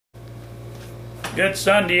Good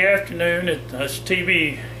Sunday afternoon at this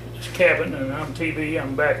TV cabin, and I'm TV.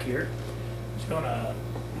 I'm back here. Just going to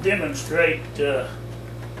demonstrate.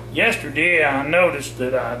 Yesterday I noticed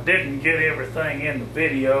that I didn't get everything in the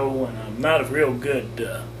video, and I'm not real good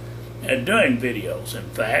at doing videos. In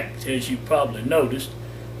fact, as you probably noticed,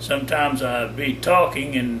 sometimes I'd be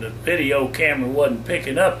talking and the video camera wasn't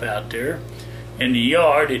picking up out there in the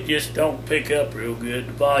yard. It just don't pick up real good.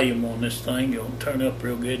 The volume on this thing don't turn up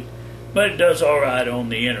real good. But it does alright on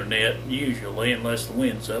the internet, usually, unless the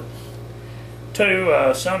wind's up.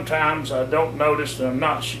 Two, sometimes I don't notice that I'm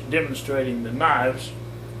not demonstrating the knives,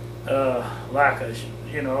 and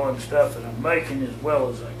stuff that I'm making as well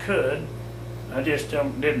as I could. I just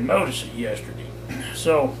didn't notice it yesterday.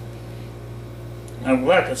 So,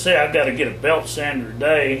 like I say, I've got to get a belt sander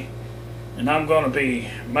today, and I'm going to be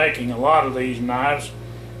making a lot of these knives.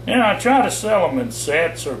 And I try to sell them in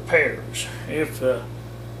sets or pairs. If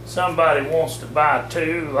somebody wants to buy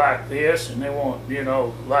two like this, and they want,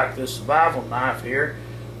 like this survival knife here,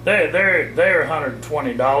 they're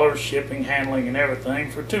 $120 shipping, handling, and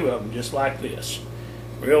everything for two of them, just like this.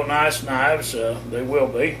 Real nice knives, they will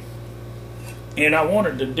be. And I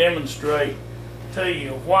wanted to demonstrate to you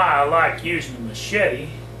why I like using a machete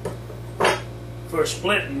for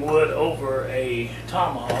splitting wood over a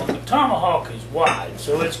tomahawk. The tomahawk is wide,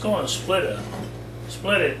 so it's going to split it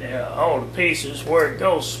all to pieces where it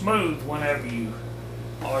goes smooth whenever you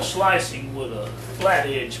are slicing with a flat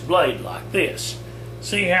edge blade like this.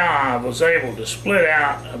 See how I was able to split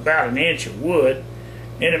out about an inch of wood,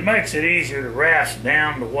 and it makes it easier to rasp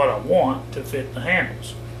down to what I want to fit the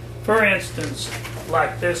handles. For instance,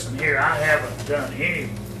 like this one here, I haven't done any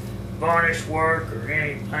varnish work or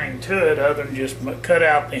anything to it other than just cut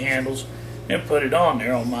out the handles and put it on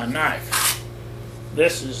there on my knife.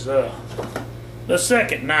 This is the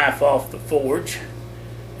second knife off the forge.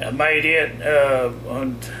 I made it,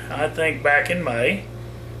 I think, back in May.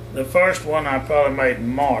 The first one I probably made in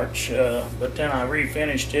March, but then I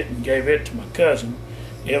refinished it and gave it to my cousin.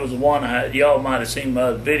 It was the one y'all might have seen my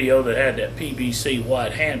other video that had that PVC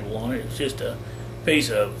white handle on it. It was just a piece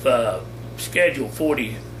of Schedule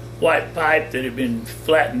 40 white pipe that had been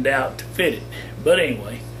flattened out to fit it. But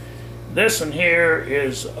anyway, this one here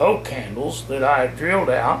is oak handles that I drilled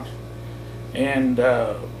out and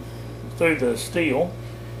through the steel,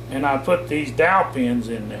 and I put these dowel pins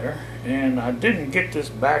in there, and I didn't get this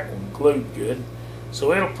back one glued good,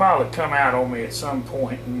 so it'll probably come out on me at some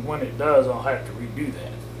point, and when it does I'll have to redo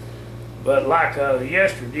that. But like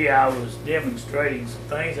yesterday I was demonstrating some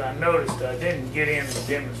things. I noticed I didn't get into the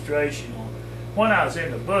demonstration on when I was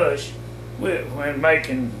in the bush when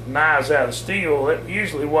making knives out of steel. It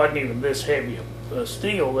usually wasn't even this heavy of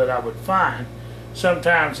steel that I would find.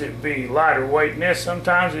 Sometimes it'd be lighter weight than this.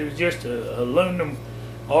 Sometimes it was just a aluminum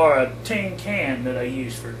or a tin can that I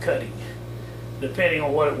used for cutting, depending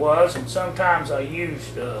on what it was. And sometimes I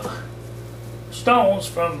used stones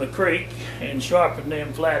from the creek and sharpened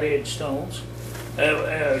them flat edge stones.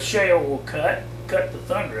 Shale will cut the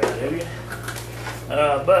thunder out of you.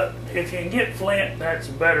 But if you can get flint, that's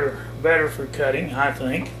better for cutting, I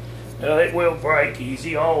think. It will break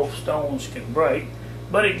easy. All stones can break,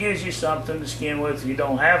 but it gives you something to skin with if you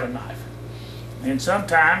don't have a knife. And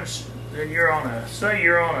sometimes, then say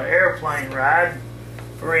you're on an airplane ride,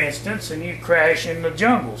 for instance, and you crash in the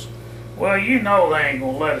jungles. Well, they ain't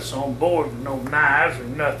gonna let us on board with no knives or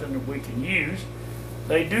nothing that we can use.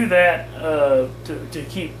 They do that to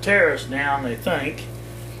keep terrorists down, they think.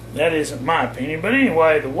 That isn't my opinion. But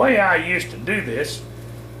anyway, the way I used to do this,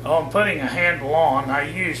 on putting a handle on, I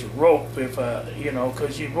use a rope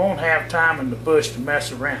because you won't have time in the bush to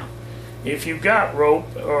mess around. If you've got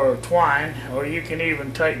rope or twine, or you can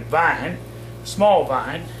even take vine, small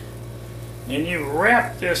vine, and you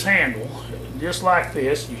wrap this handle just like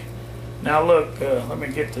this. Now look, let me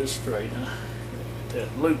get this straight. Get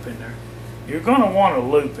that loop in there. You're going to want a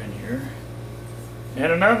loop in here.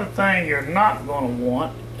 And another thing you're not going to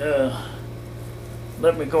want,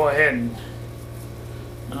 let me go ahead and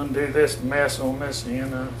undo this mess on this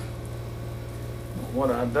end of what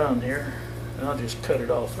I've done here. I'll just cut it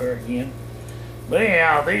off there again. But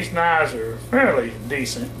anyhow, these knives are fairly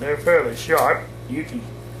decent. They're fairly sharp.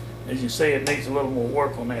 As you see, it needs a little more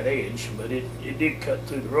work on that edge, but it did cut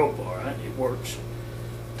through the rope all right. It works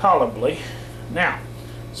tolerably. Now,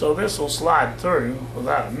 so this will slide through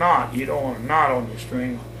without a knot. You don't want a knot on your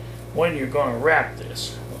string when you're going to wrap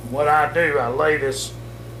this. What I do, I lay this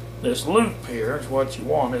loop here. Is what you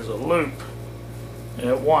want is a loop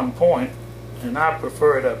at one point, and I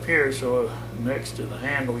prefer it up here, so next to the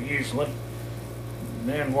handle usually. And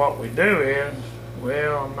then what we do is,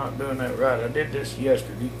 well, I'm not doing that right. I did this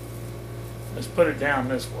yesterday. let's put it down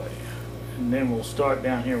this way, and then we'll start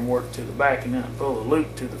down here and work to the back, and then pull the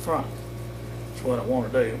loop to the front. That's what I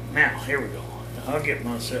want to do. Now, here we go. I'll get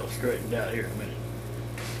myself straightened out here in a minute.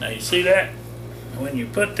 Now, you see that? When you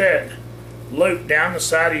put that loop down the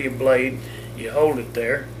side of your blade, you hold it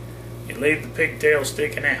there, you leave the pigtail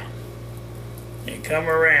sticking out. You come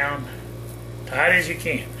around tight as you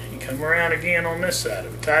can. You come around again on this side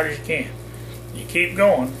of it, tight as you can. You keep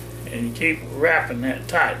going, and you keep wrapping that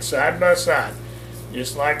tight, side by side,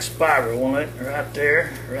 just like spiraling it right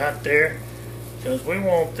there, because we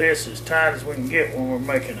want this as tight as we can get when we're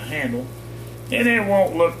making a handle. And it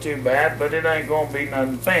won't look too bad, but it ain't going to be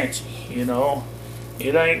nothing fancy, you know.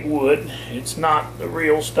 It ain't wood. It's not the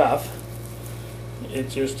real stuff.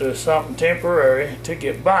 It's just something temporary to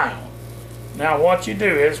get by on. Now what you do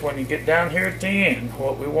is, when you get down here at the end,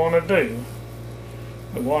 what we want to do,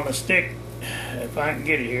 we want to stick, if I can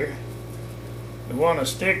get it here, we want to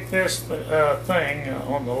stick this thing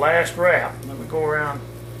on the last wrap. Let me go around.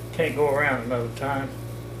 Can't go around another time.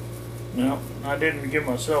 No, I didn't give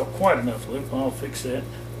myself quite enough loop. I'll fix that.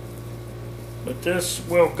 But this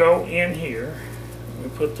will go in here. We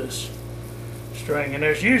put this string, and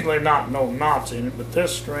there's usually not no knots in it, but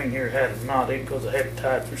this string here had a knot in it because I had it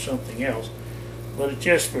tied for something else. But it's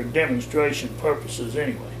just for demonstration purposes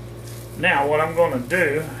anyway. Now what I'm going to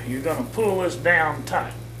do, you're going to pull this down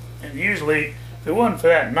tight. And usually, if it wasn't for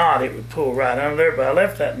that knot, it would pull right under there, but I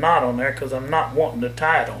left that knot on there because I'm not wanting to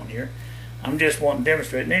tie it on here. I'm just wanting to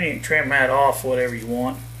demonstrate. And then you can trim that off whatever you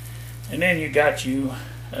want. And then you got you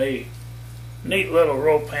a neat little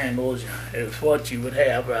rope handle is what you would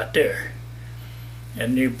have right there.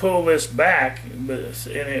 And you pull this back, and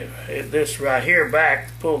this right here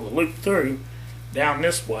back, pull the loop through down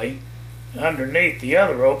this way underneath the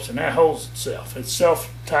other ropes, and that holds itself. It's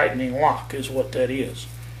self-tightening lock is what that is.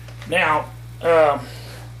 Now, but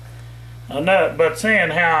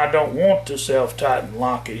saying how I don't want to self-tighten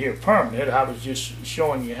lock it here permanent, I was just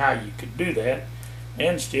showing you how you could do that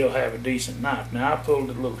and still have a decent knife. Now I pulled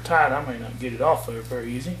it a little tight. I may not get it off there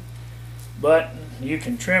very easy, but you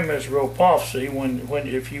can trim this rope off. See,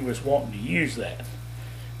 if you was wanting to use that,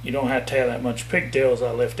 you don't have to have that much pigtails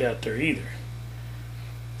I left out there either.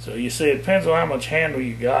 So you see, it depends on how much handle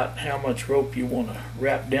you got, how much rope you want to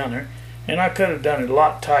wrap down there. And I could have done it a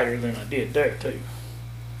lot tighter than I did there too.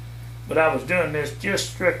 But I was doing this just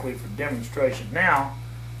strictly for demonstration. Now,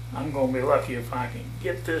 I'm going to be lucky if I can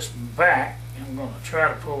get this back. I'm going to try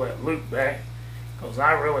to pull that loop back, because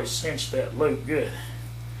I really cinched that loop good.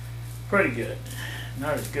 Pretty good.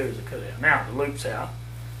 Not as good as I could have. Now the loop's out.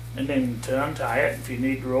 And then to untie it, if you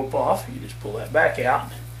need the rope off, you just pull that back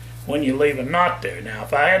out when you leave a knot there. Now,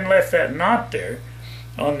 if I hadn't left that knot there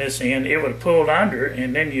on this end, it would have pulled under,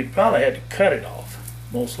 and then you'd probably had to cut it off,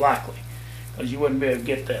 most likely, because you wouldn't be able to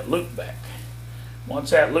get that loop back.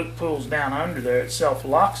 Once that loop pulls down under there, it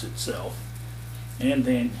self-locks itself, and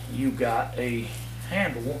then you've got a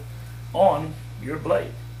handle on your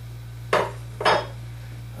blade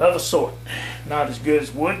of a sort. Not as good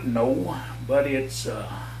as wood, no, but it's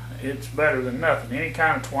better than nothing. Any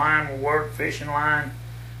kind of twine will work, fishing line.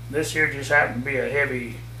 This here just happened to be a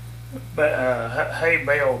heavy hay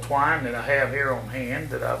bale twine that I have here on hand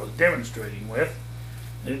that I was demonstrating with.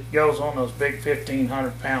 It goes on those big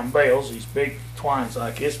 1,500-pound bales. These big twines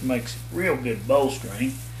like this makes real good bowstring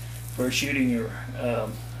for shooting your,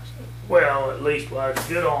 well, at least it's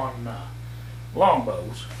good on long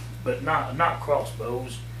bows, but not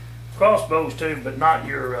crossbows. Crossbows too, but not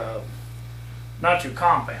your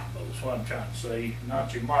compound bows. What I'm trying to say,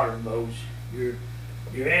 not your modern bows.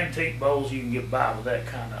 Your antique bows, you can get by with that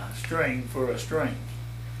kind of string for a string.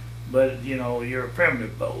 But, you know, your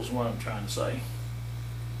primitive bows is what I'm trying to say.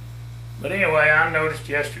 But anyway, I noticed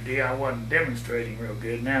yesterday I wasn't demonstrating real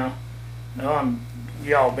good. Now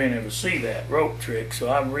y'all been able to see that rope trick, so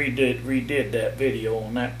I redid that video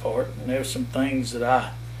on that part. And there's some things that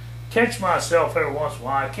I catch myself every once in a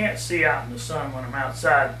while. I can't see out in the sun when I'm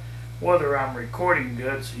outside whether I'm recording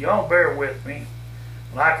good, so y'all bear with me.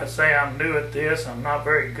 Like I say, I'm new at this. I'm not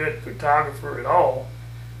very good photographer at all.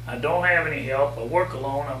 I don't have any help. I work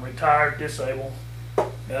alone. I'm retired, disabled.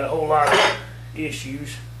 Got a whole lot of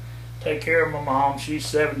issues. Take care of my mom. She's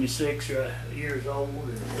 76 years old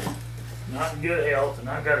and not in good health, and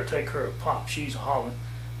I've got to take care of Pop. She's hauling.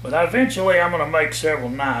 But eventually I'm going to make several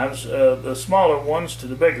knives, the smaller ones to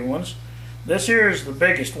the bigger ones. This here is the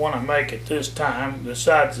biggest one I make at this time,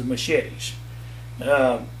 besides the machetes.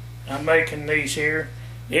 I'm making these here.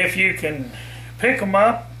 If you can pick them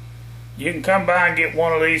up, you can come by and get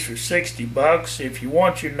one of these for 60 bucks. If you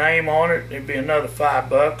want your name on it, it'd be another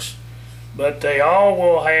 $5. But they all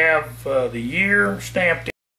will have the year stamped